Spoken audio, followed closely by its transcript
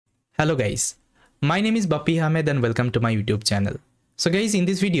Hello guys, my name is Bappy Ahmed and welcome to my YouTube channel. So guys, in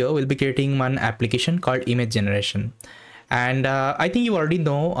this video we'll be creating one application called image generation. And I think you already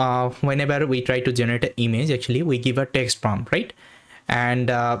know whenever we try to generate an image, actually we give a text prompt, right?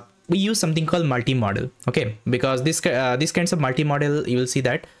 And we use something called multi-model, okay? Because these kinds of multi-model, you will see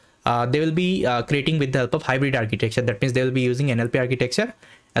that they will be creating with the help of hybrid architecture. That means they will be using NLP architecture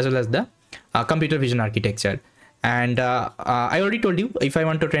as well as the computer vision architecture. And I already told you, if I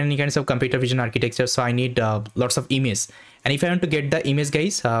want to train any kinds of computer vision architecture, so I need lots of images. And if I want to get the image,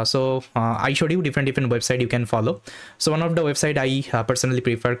 guys, I showed you different website you can follow. So one of the website I personally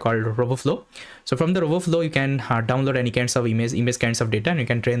prefer called RoboFlow. So from the RoboFlow, you can download any kinds of image kinds of data, and you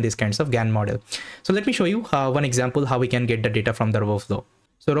can train these kinds of GAN model. So let me show you one example how we can get the data from the RoboFlow.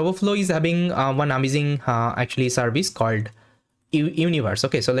 So RoboFlow is having one amazing actually service called Universe.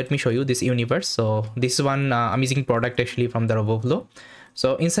 Okay, so let me show you this Universe. So this is one amazing product actually from the RoboFlow.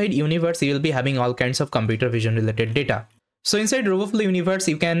 So inside Universe, you will be having all kinds of computer vision related data. So inside RoboFlow Universe,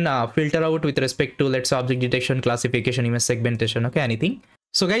 you can filter out with respect to, let's say, object detection, classification, image segmentation, okay, anything.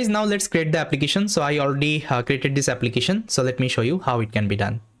 So guys, now let's create the application. So I already created this application. So let me show you how it can be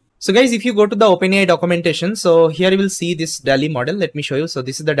done. So guys, if you go to the OpenAI documentation, so here you will see this DALLE model. Let me show you. So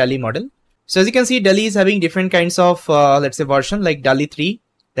this is the DALLE model. So as you can see, DALLE is having different kinds of, let's say, version like DALLE 3,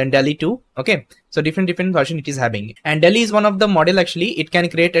 then DALLE 2. Okay, so different version it is having. And DALLE is one of the model actually. It can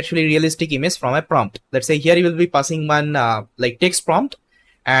create actually realistic image from a prompt. Let's say here you will be passing one like text prompt,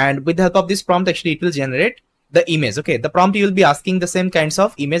 and with the help of this prompt, actually it will generate the image. Okay, the prompt you will be asking the same kinds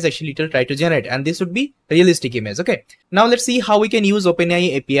of image actually it will try to generate, and this would be realistic image. Okay, now let's see how we can use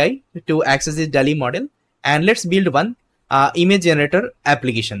OpenAI API to access this DALLE model, and let's build one image generator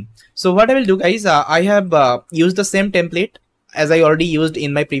application. So what I will do, guys, I have used the same template as I already used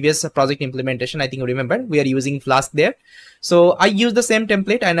in my previous project implementation. I think you remember we are using Flask there. So I used the same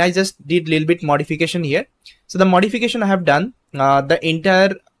template and I just did a little bit modification here. So the modification I have done the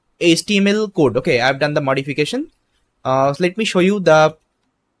entire HTML code. Okay, I've done the modification. So let me show you the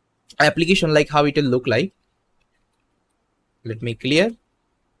application, like how it will look like. Let me clear.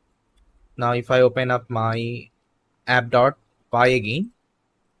 Now if I open up my app.py again,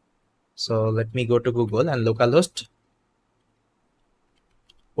 so let me go to Google and localhost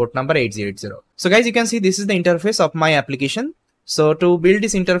port number 8080. So guys, you can see this is the interface of my application. So to build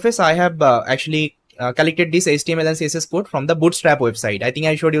this interface, I have actually collected this HTML and CSS code from the Bootstrap website. I think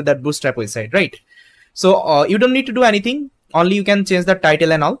I showed you that Bootstrap website, right? So you don't need to do anything. Only you can change the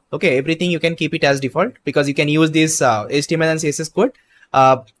title and all. Okay, everything you can keep it as default, because you can use this HTML and CSS code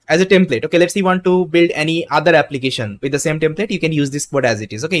as a template. Okay, let's say you want to build any other application with the same template, you can use this code as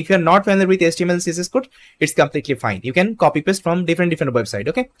it is. Okay, if you're not familiar with HTML and CSS code, it's completely fine. You can copy paste from different website.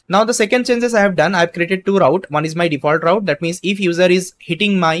 Okay, now the second changes I have done, I've created two route. One is my default route. That means if user is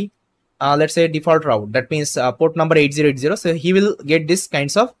hitting my let's say default route, that means port number 8080, so he will get this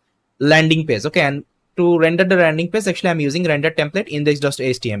kinds of landing page. Okay, and to render the landing page, actually I'm using render template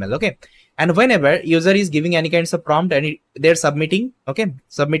index.html. Okay, and whenever user is giving any kinds of prompt and they're submitting, okay,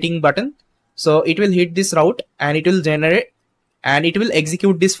 submitting button, so it will hit this route and it will generate and it will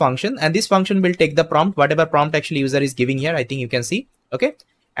execute this function, and this function will take the prompt, whatever prompt actually user is giving here. I think you can see. Okay,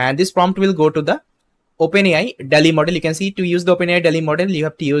 and this prompt will go to the OpenAI DALLE model. You can see to use the OpenAI DALLE model, you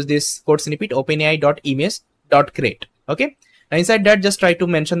have to use this code snippet openai.image.create. Okay, now inside that, just try to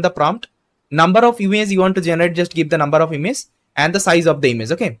mention the prompt, number of images you want to generate, just give the number of images and the size of the image.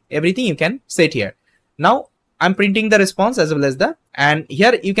 Okay, everything you can set here. Now I'm printing the response as well as and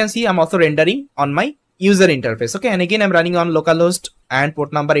here you can see I'm also rendering on my user interface. Okay, and again I'm running on localhost and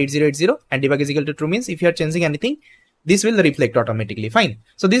port number 8080 and debug is equal to true, means if you are changing anything, this will reflect automatically. Fine.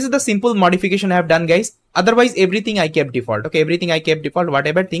 So this is the simple modification I have done, guys. Otherwise everything I kept default. Okay, everything I kept default,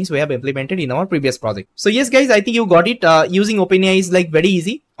 whatever things we have implemented in our previous project. So yes guys, I think you got it. Using OpenAI is like very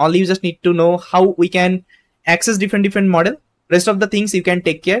easy. Only you just need to know how we can access different model. Rest of the things you can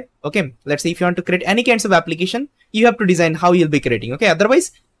take care. Okay, let's say if you want to create any kinds of application, you have to design how you'll be creating. Okay,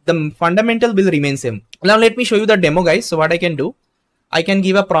 otherwise the fundamental will remain same. Now let me show you the demo, guys. So what I can do, I can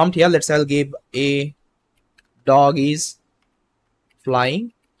give a prompt here. Let's say I'll give a dog is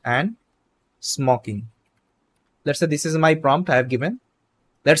flying and smoking. Let's say this is my prompt I have given.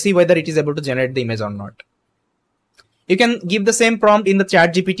 Let's see whether it is able to generate the image or not. You can give the same prompt in the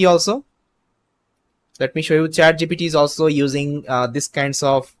ChatGPT also. Let me show you. ChatGPT is also using this kinds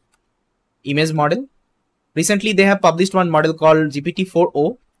of image model. Recently they have published one model called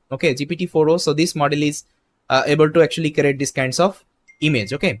GPT-4o. Okay, GPT-4o. So this model is able to actually create this kinds of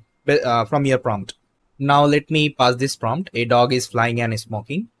image. Okay, from your prompt. Now let me pass this prompt. A dog is flying and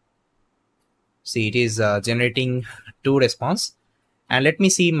smoking. See, it is generating two response. And let me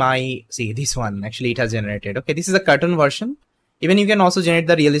see this one. Actually, it has generated. Okay, this is a cartoon version. Even you can also generate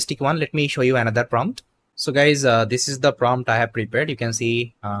the realistic one. Let me show you another prompt. So guys, this is the prompt I have prepared. You can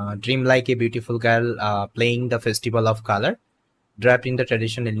see dream like a beautiful girl playing the festival of color, draped in the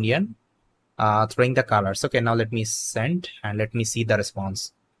traditional Indian, throwing the colors. Okay, now let me send and let me see the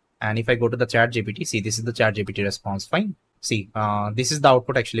response. And if I go to the chat GPT, see, this is the chat GPT response. Fine. See, this is the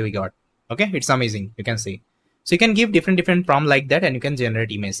output actually we got. Okay, it's amazing. You can see. So you can give different prompt like that, and you can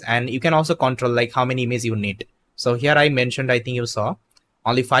generate image, and you can also control like how many images you need. So here I mentioned, I think you saw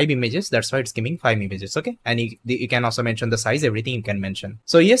only 5 images. That's why it's giving 5 images. Okay, and you can also mention the size, everything you can mention.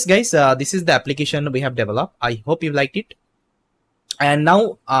 So yes guys, this is the application we have developed. I hope you liked it. And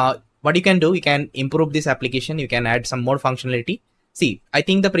now what you can do, you can improve this application. You can add some more functionality. See, I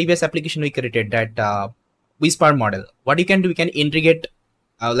think the previous application we created, that Whisper model, what you can do, you can integrate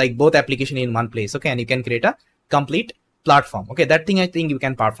like both application in one place. Okay, and you can create a complete platform. Okay, that thing I think you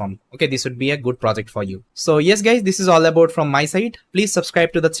can perform. Okay, this would be a good project for you. So yes guys, this is all about from my side. Please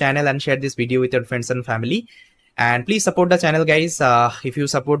subscribe to the channel and share this video with your friends and family, and please support the channel guys. If you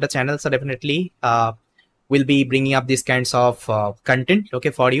support the channel, so definitely we'll be bringing up these kinds of content, okay,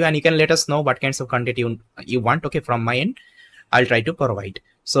 for you, and you can let us know what kinds of content you want. Okay, from my end I'll try to provide.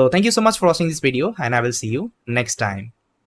 So thank you so much for watching this video, and I will see you next time.